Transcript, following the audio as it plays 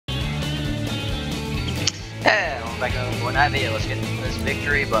Welcome back to another Fortnite video. Let's get this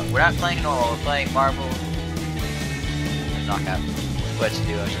victory, but we're not playing normal, we're playing Marvel Knockout. What's to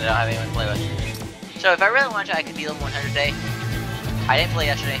do, so I don't have anyone to play with. So if I really want to, I could be level 100 today. I didn't play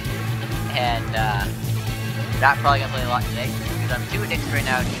yesterday, and not probably gonna play a lot today, because I'm too addicted right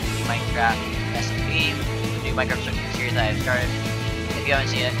now to the Minecraft SMP, the new Minecraft series that I've started. If you haven't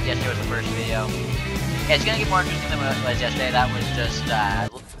seen it, yesterday was the first video. Yeah, it's gonna get more interesting than what it was yesterday. That was just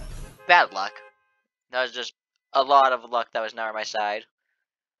bad luck. That was just a lot of luck that was not on my side.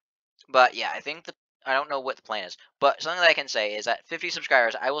 But yeah, I don't know what the plan is. But something that I can say is that 50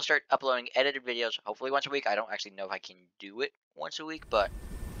 subscribers, I will start uploading edited videos, hopefully once a week. I don't actually know if I can do it once a week, but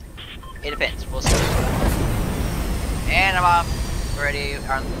it depends. We'll see. And I'm off. Already.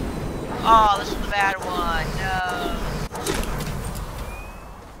 Oh, this is the bad one. No.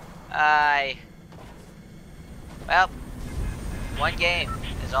 Well, one game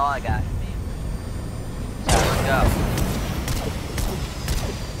is all I got. So let's go.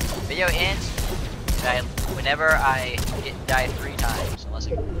 Video ends whenever I die 3 times, unless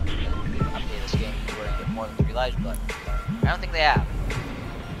I update this game where I get more than 3 lives, but I don't think they have.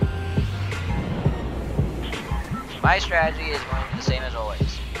 My strategy is going to be the same as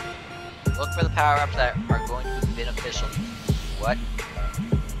always. Look for the power-ups that are going to be beneficial. What? I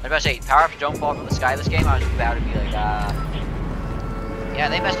was about to say, power-ups don't fall from the sky this game. I was about to be like, yeah,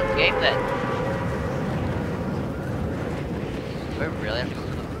 they messed up the game then. Do I really have to go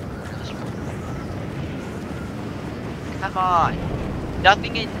through this room? Come on!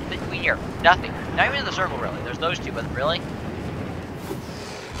 Nothing in between here. Nothing. Not even in the circle, really. There's those two, but really?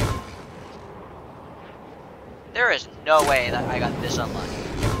 There is no way that I got this unlucky.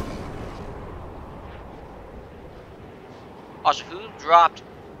 Also, who dropped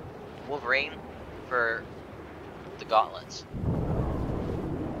Wolverine for the gauntlets?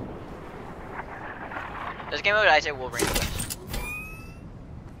 This game mode, I say Wolverine.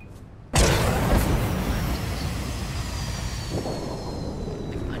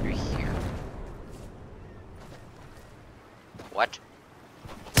 Under here. What?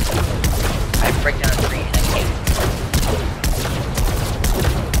 I break down a tree and I can't.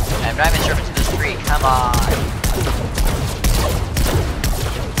 I'm not even sure if it's in this tree. Come on.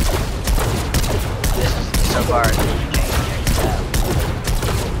 This is so far.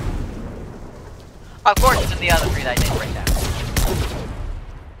 Of course, it's in the other tree that I didn't break down.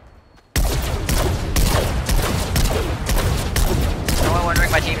 No one wondering,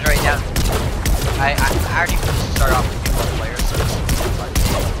 my team's right down. I already started off with 2 other players, so this is fun.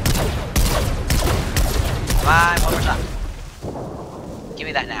 Come on, one more time. Give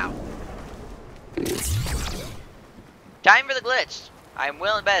me that now. Time for the glitch. I'm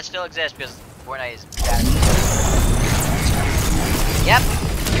willing to bet it still exists because Fortnite is bad. Yep.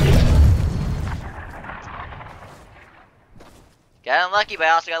 Got unlucky, but I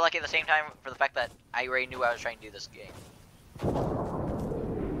also got lucky at the same time for the fact that I already knew I was trying to do this game.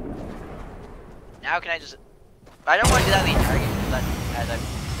 Now can I just... I don't want to do that the entire game, because that, as I've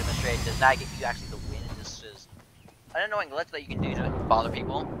demonstrated, does not get you actually the win. This is an annoying glitch that you can do to bother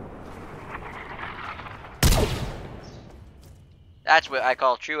people. That's what I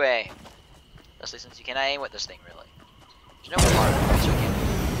call true A. Especially since you cannot aim with this thing, really. There's no harm, so you can't.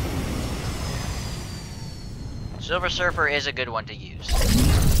 Silver Surfer is a good one to use. This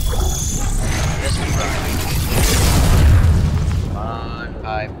is right.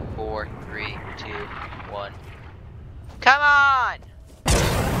 5, 4, 3, 2, 1. Come on!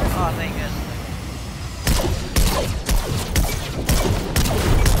 Oh, thank goodness.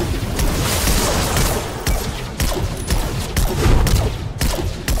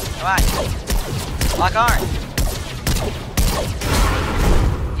 Come on. Lock arm.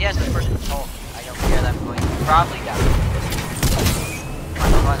 Yes, this person is tall. I don't care that I'm going to probably die.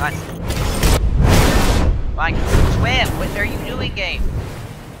 Come on, come on, come on. Come on, swim! What are you doing, game?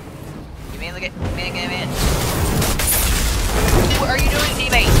 Give me the game in. What are you doing,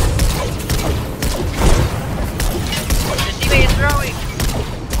 teammate? This teammate is throwing!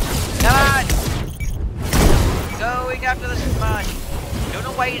 Come on! Going after this, come on. Don't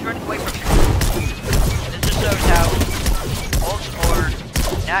know why he's running away from me. This just shows how folks are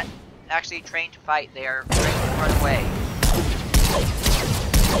not actually trained to fight, they are trained to run away.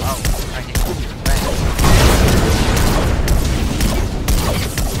 Oh, I think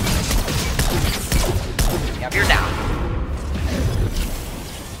yep, you're down.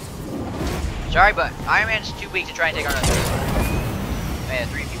 Sorry, but Iron Man's too weak to try and take on a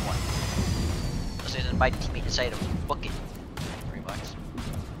 3v1. This isn't my teammate decided to book it.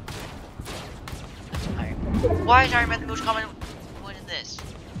 Why is Iron Man the most common one in this?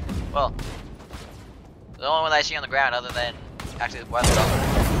 Well, The only one that I see on the ground, other than actually the weather dog.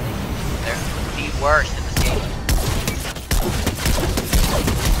 They're the worst in this game.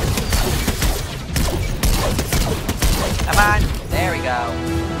 Come on, there we go.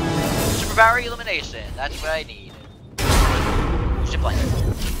 Superpower elimination. That's what I need. Zipline.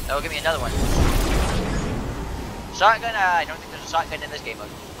 That will give me another one. Shotgun. I don't think there's a shotgun in this game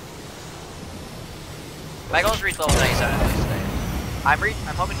mode. My goal is to reach level 97 at least today. I'm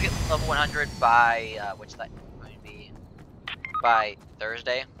hoping to get level 100 by what's that going to be? By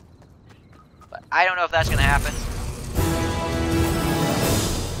Thursday. But I don't know if that's gonna happen.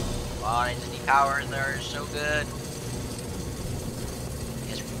 Come on, I just need powers that are so good. I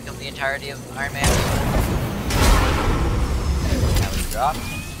guess we can become the entirety of Iron Man. Now we drop.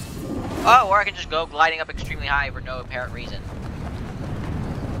 Oh, or I can just go gliding up extremely high for no apparent reason.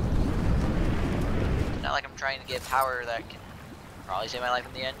 It's not like I'm trying to get power that can probably save my life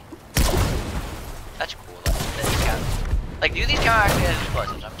in the end. That's cool. Like, do these count actually as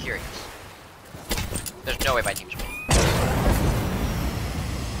explosives? I'm curious. There's no way my team's winning.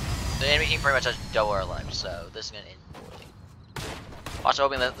 The enemy team pretty much has double our lives, so this is gonna end poorly. Also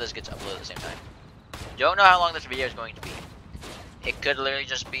hoping that this gets uploaded at the same time. Don't know how long this video is going to be. It could literally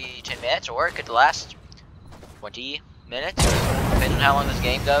just be 10 minutes, or it could last 20 minutes, depending on how long this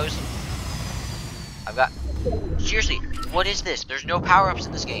game goes. I've got... Seriously, what is this? There's no power-ups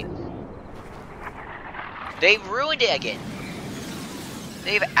in this game. They've ruined it again.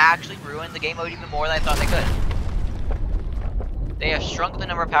 They've actually ruined the game mode even more than I thought they could. They have shrunk the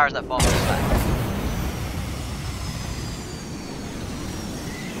number of powers that fall from the sky.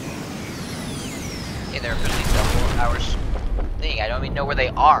 Hey, they're officially double powers thing. I don't even know where they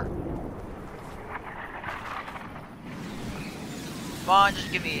are. Come on,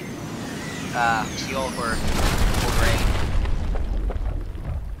 just give me seal for Wolverine.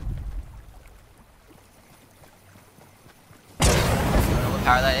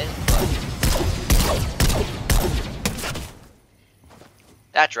 Power that is, but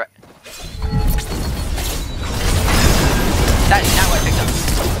that's right. That is not what I picked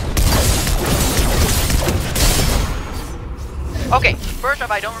up. Okay, first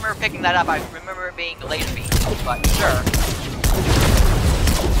off, I don't remember picking that up. I remember it being laser beam, but sure.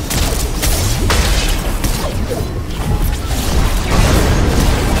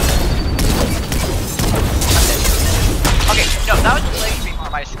 Okay, no, that was the laser beam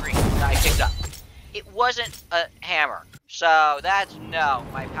on my screen that I picked up. It wasn't a hammer. So that's no,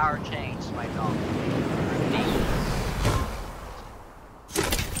 my power changed, my phone.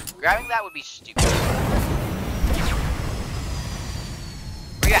 Grabbing that would be stupid.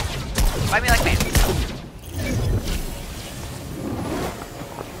 Where you at? Fight me like man.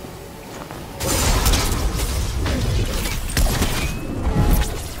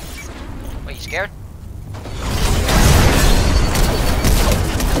 Wait, you scared?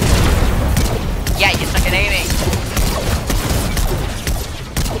 Yeah, you suck at aiming.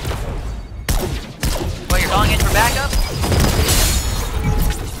 Well, you're calling in for backup?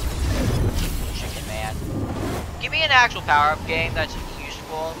 Chicken man. Give me an actual power-up game that's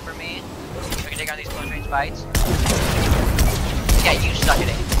useful for me. So I can take on these close-range fights. Yeah, you suck at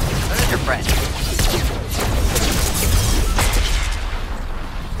aiming. Where's your friend?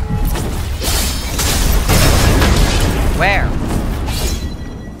 Where?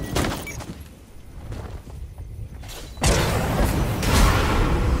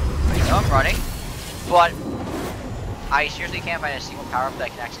 I'm running, but I seriously can't find a single power-up that I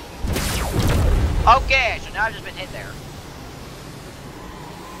can actually use. Okay, so now I've just been hit there.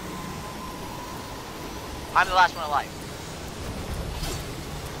 I'm the last one alive.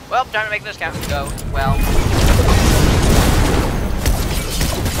 Well, time to make this count go well.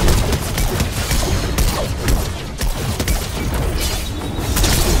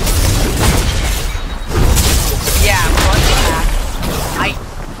 Yeah, what's that?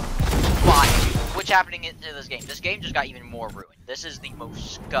 What's happening in this game? This game just got even more ruined. This is the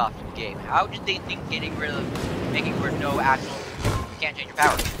most scuffed game. How did they think getting rid of, making where no actual, you can't change your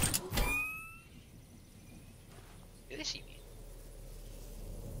power? Do they see me?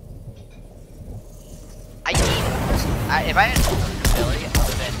 I need, if I had an ability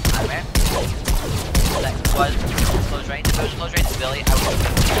other than Iron Man, that was close range, if it was close range ability, I would.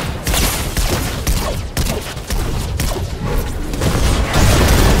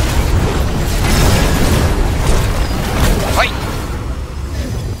 Wait!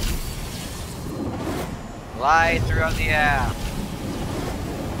 Fly throughout the air.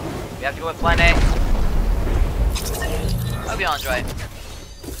 We have to go with plan A. Hope you all enjoy it.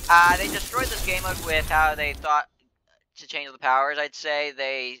 They destroyed this game mode with how they thought to change the powers. I'd say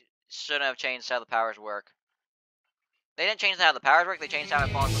they shouldn't have changed how the powers work. They didn't change how the powers work, they changed how it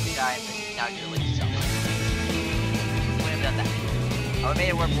falls from the sky and now it releases itself. Wouldn't have done that. I would have made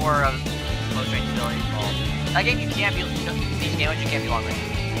it work more of close range ability involved. That game, you can't be, these games you can't be long range.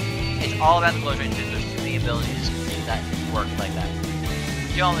 It's all about the close range because there's too many abilities that work like that.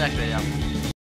 See you all in the next video.